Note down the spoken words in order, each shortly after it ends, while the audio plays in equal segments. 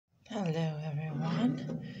Hello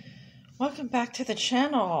everyone, welcome back to the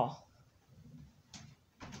channel.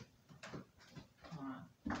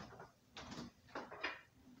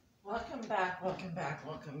 Welcome back.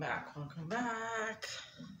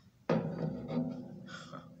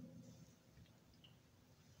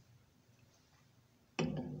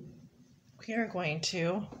 We are going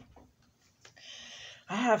to,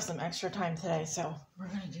 I have some extra time today, so we're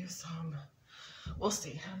going to do some, we'll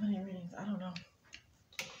see how many readings, I don't know,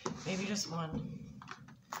 maybe just one.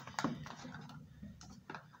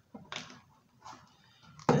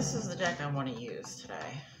 This is the deck I want to use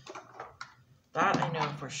today. That I know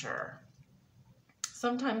for sure.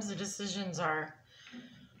 Sometimes the decisions are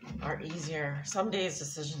easier. Some days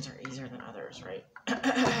decisions are easier than others, right?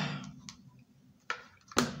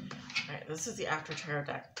 Alright, this is the After Tarot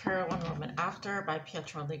deck. Tarot One Woman After by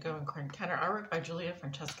Pietro Ligo and Corinne Kenner. Artwork by Julia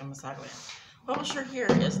Francesca Masaglia. Publisher here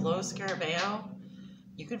is Lo Scarabeo.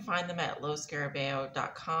 You can find them at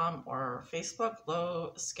loscarabeo.com or Facebook,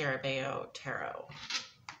 Lo Scarabeo Tarot.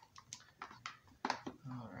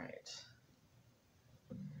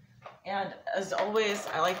 And as always,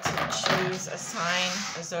 I like to choose a sign,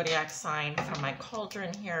 a zodiac sign from my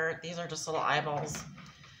cauldron here. These are just little eyeballs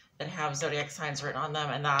that have zodiac signs written on them,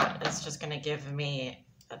 and that is just going to give me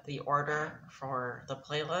the order for the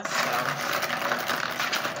playlist.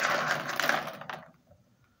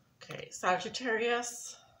 So, okay,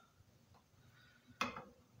 Sagittarius. All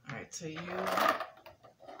right, so you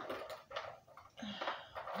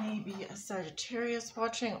maybe a Sagittarius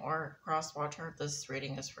watching or cross watcher. This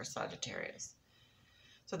reading is for Sagittarius.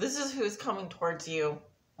 So this is who's coming towards you.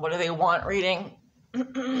 What do they want reading?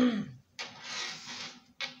 Okay,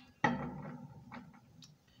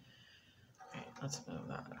 let's move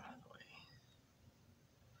that out of the way.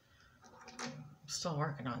 I'm still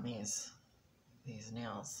working on these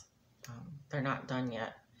nails. They're not done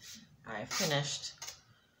yet. I finished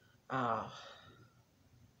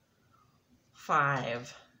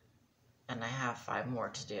 5. And I have 5 more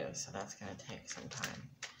to do, so that's going to take some time.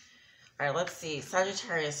 All right, let's see.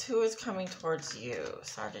 Sagittarius, who is coming towards you?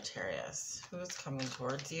 Sagittarius, who is coming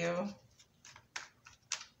towards you?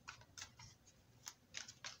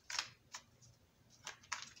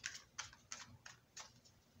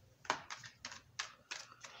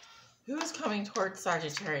 Who is coming towards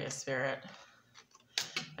Sagittarius, Spirit?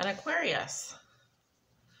 And Aquarius.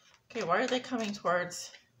 Okay, why are they coming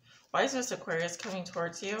towards... Why is this Aquarius coming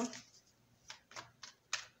towards you?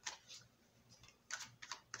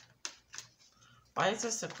 Why is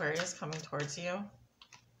this Aquarius coming towards you?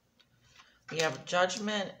 We have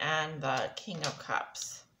Judgment and the King of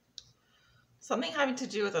Cups. Something having to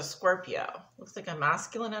do with a Scorpio. Looks like a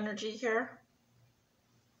masculine energy here.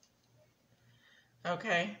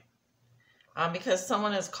 Okay. Because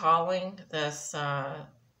someone is calling this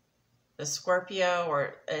the Scorpio,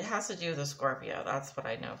 or it has to do with a Scorpio. That's what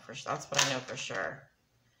I know for sure.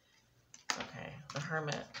 Okay, the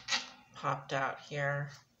Hermit popped out here.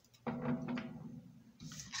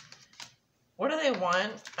 What do they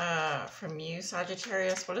want from you,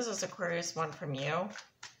 Sagittarius? What does this Aquarius want from you?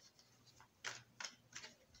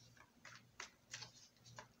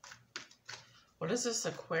 What does this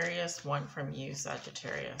Aquarius want from you,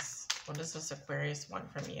 Sagittarius? What does this Aquarius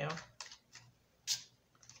want from you?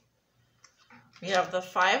 We have the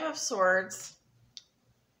 5 of Swords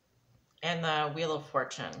and the Wheel of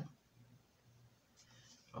Fortune.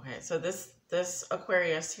 Okay, so this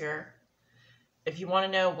Aquarius here, if you want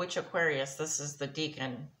to know which Aquarius, this is the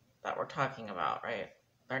Deacon that we're talking about, right?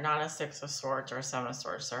 They're not a 6 of Swords or a 7 of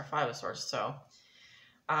Swords, they're a 5 of Swords. So,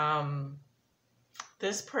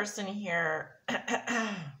 this person here,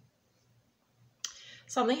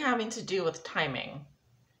 something having to do with timing.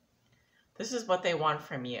 This is what they want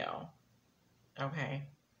from you, okay?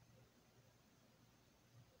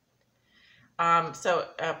 So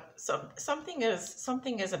something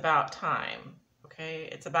is about time, okay?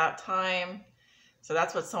 It's about time. So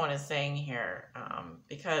that's what someone is saying here,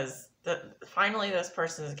 because finally this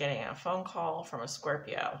person is getting a phone call from a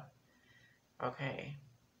Scorpio. Okay,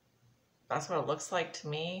 that's what it looks like to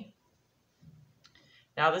me.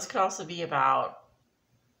 Now this could also be about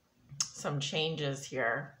some changes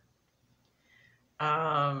here.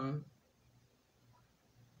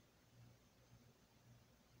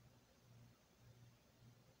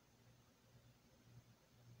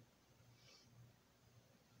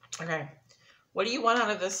 Okay. What do you want out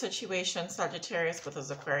of this situation, Sagittarius, with this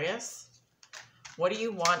Aquarius? What do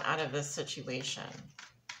you want out of this situation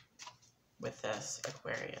with this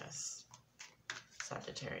Aquarius,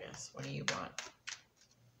 Sagittarius? What do you want?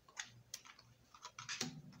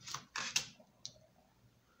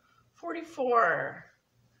 $44.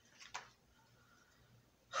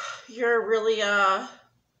 you're really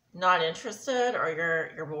not interested,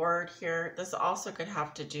 or you're bored here. This also could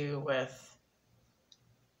have to do with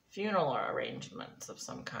funeral arrangements of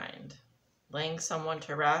some kind, laying someone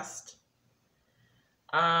to rest.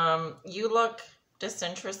 You look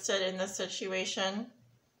disinterested in this situation.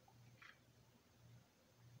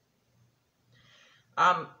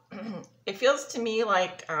 It feels to me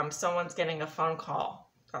like someone's getting a phone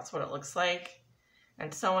call. That's what it looks like.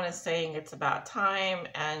 And someone is saying it's about time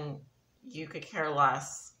and you could care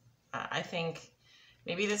less. I think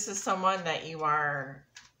maybe this is someone that you are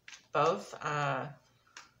both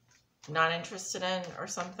not interested in or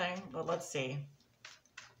something. But let's see.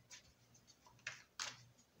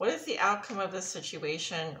 What is the outcome of this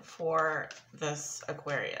situation for this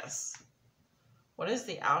Aquarius? What is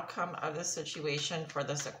the outcome of this situation for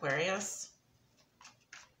this Aquarius?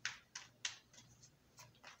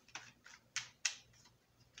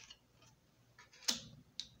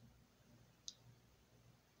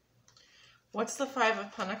 What's the Five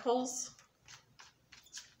of Pentacles?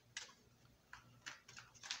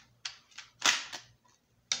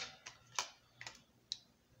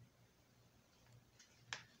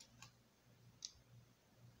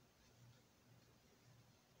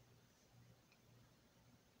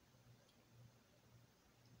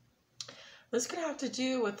 This could have to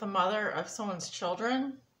do with the mother of someone's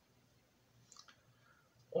children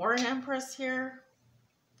or an Empress here.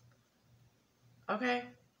 Okay.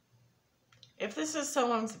 If this is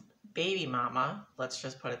someone's baby mama, let's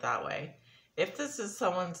just put it that way. If this is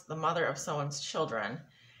the mother of someone's children,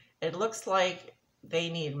 it looks like they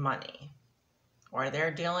need money, or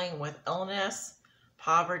they're dealing with illness,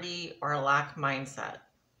 poverty, or a lack mindset.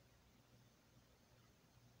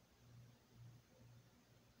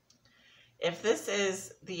 If this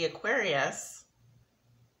is the Aquarius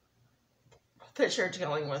that you're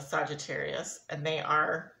dealing with, Sagittarius, and they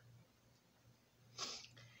are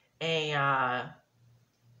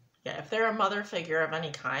if they're a mother figure of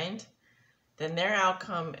any kind, then their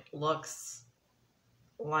outcome looks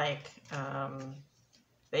like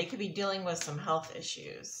they could be dealing with some health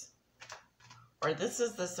issues. Or this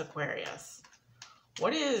is this Aquarius.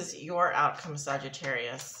 What is your outcome,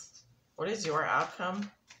 Sagittarius? What is your outcome?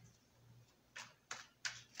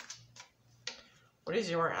 What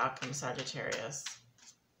is your outcome, Sagittarius?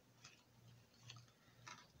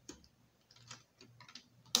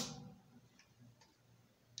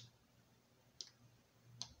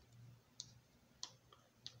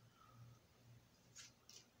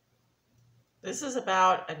 This is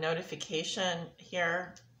about a notification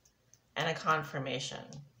here and a confirmation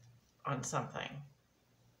on something.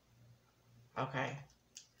 Okay.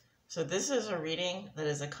 So this is a reading that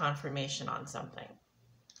is a confirmation on something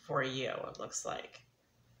for you, it looks like.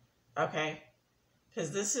 Okay.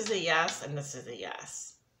 Because this is a yes and this is a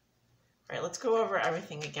yes. All right, let's go over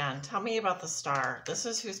everything again. Tell me about the star. This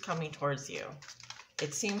is who's coming towards you.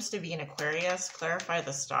 It seems to be an Aquarius. Clarify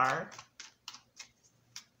the star.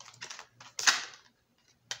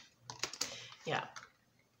 Yeah.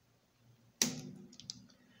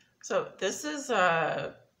 So this is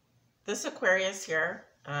this Aquarius here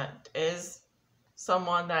is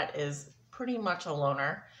someone that is pretty much a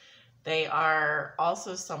loner. They are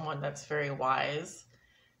also someone that's very wise.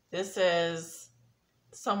 This is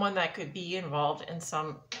someone that could be involved in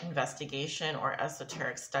some investigation or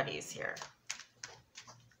esoteric studies here.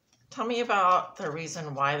 Tell me about the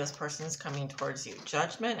reason why this person is coming towards you.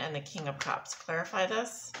 Judgment and the King of Cups. Clarify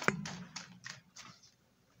this.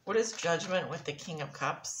 What is Judgment with the King of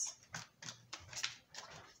Cups?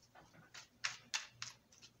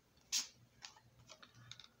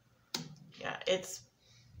 Yeah, it's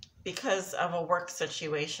because of a work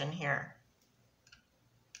situation here.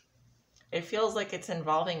 It feels like it's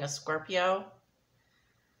involving a Scorpio.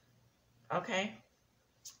 Okay.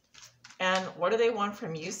 And what do they want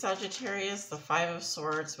from you, Sagittarius? The Five of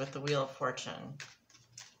Swords with the Wheel of Fortune.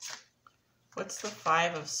 What's the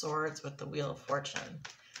Five of Swords with the Wheel of Fortune?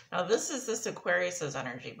 Now, this is this Aquarius's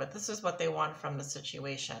energy, but this is what they want from the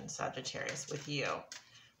situation, Sagittarius, with you.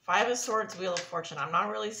 Five of Swords, Wheel of Fortune. I'm not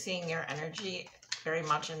really seeing your energy very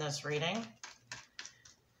much in this reading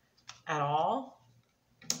at all.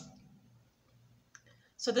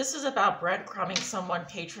 So this is about breadcrumbing someone,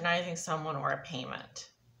 patronizing someone, or a payment.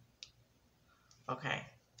 Okay.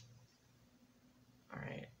 All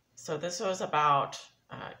right. So this was about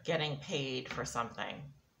getting paid for something,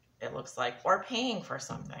 it looks like, or paying for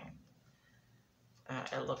something,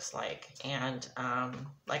 it looks like. And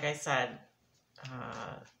like I said,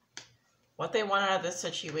 what they want out of this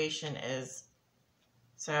situation is,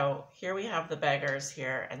 so here we have the beggars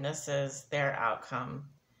here, and this is their outcome.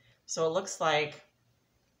 So it looks like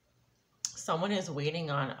Someone is waiting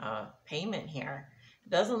on a payment here. It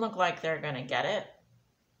doesn't look like they're going to get it.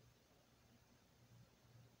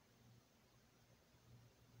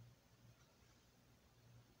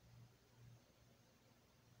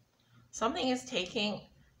 Something is taking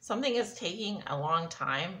a long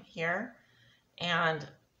time here, and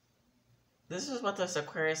this is what this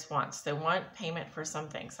Aquarius wants. They want payment for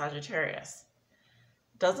something, Sagittarius.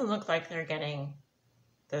 Doesn't look like they're getting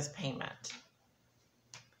this payment.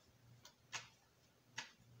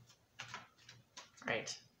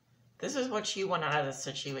 Right. This is what you want out of this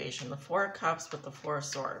situation. The Four of Cups with the Four of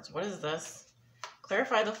Swords. What is this?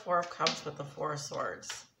 Clarify the Four of Cups with the Four of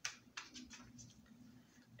Swords.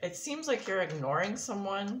 It seems like you're ignoring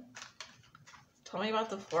someone. Tell me about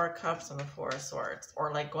the Four of Cups and the Four of Swords.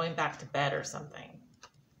 Or like going back to bed or something.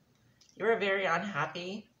 You're very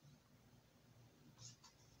unhappy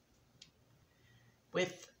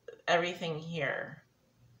with everything here.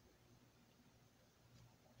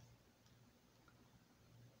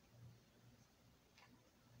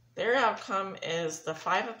 Their outcome is the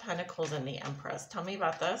Five of Pentacles and the Empress. Tell me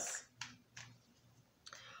about this.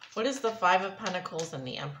 What is the Five of Pentacles and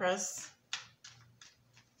the Empress?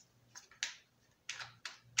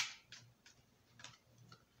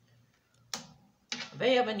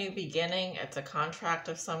 They have a new beginning. It's a contract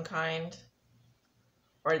of some kind.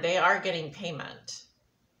 Or they are getting payment.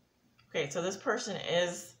 Okay, so this person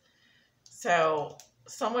is... So...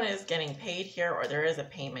 someone is getting paid here, or there is a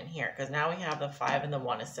payment here, because now we have the 5 and the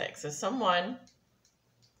 1 of 6. So someone,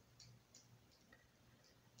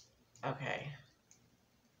 okay,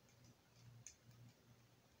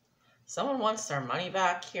 someone wants their money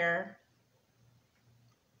back here,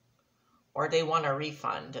 or they want a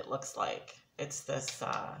refund. It looks like it's this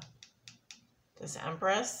this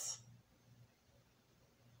Empress.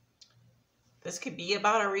 This could be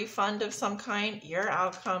about a refund of some kind. Your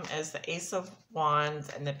outcome is the Ace of Wands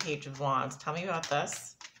and the Page of Wands. Tell me about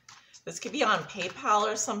this. This could be on PayPal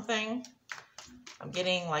or something. I'm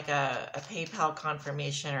getting like a PayPal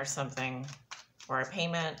confirmation or something, or a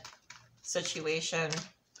payment situation.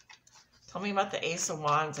 Tell me about the Ace of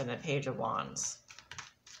Wands and the Page of Wands.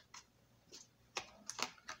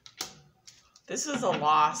 This is a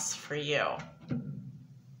loss for you.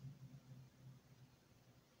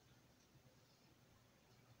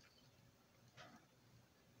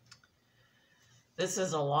 This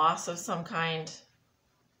is a loss of some kind.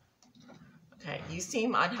 Okay, you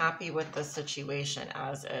seem unhappy with the situation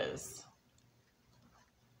as is.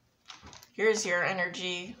 Here's your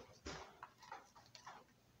energy,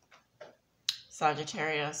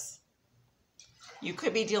 Sagittarius. You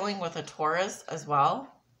could be dealing with a Taurus as well.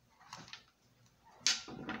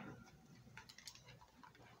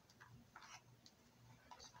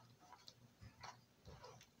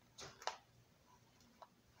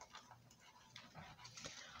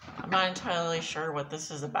 I'm not entirely sure what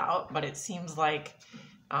this is about, but it seems like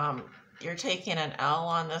you're taking an L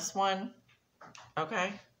on this one.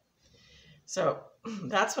 Okay. So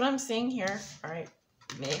that's what I'm seeing here. All right.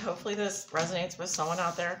 Hopefully this resonates with someone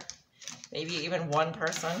out there, maybe even one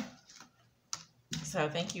person. So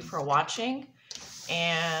thank you for watching.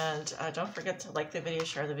 And don't forget to like the video,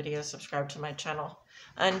 share the video, subscribe to my channel.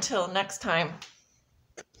 Until next time.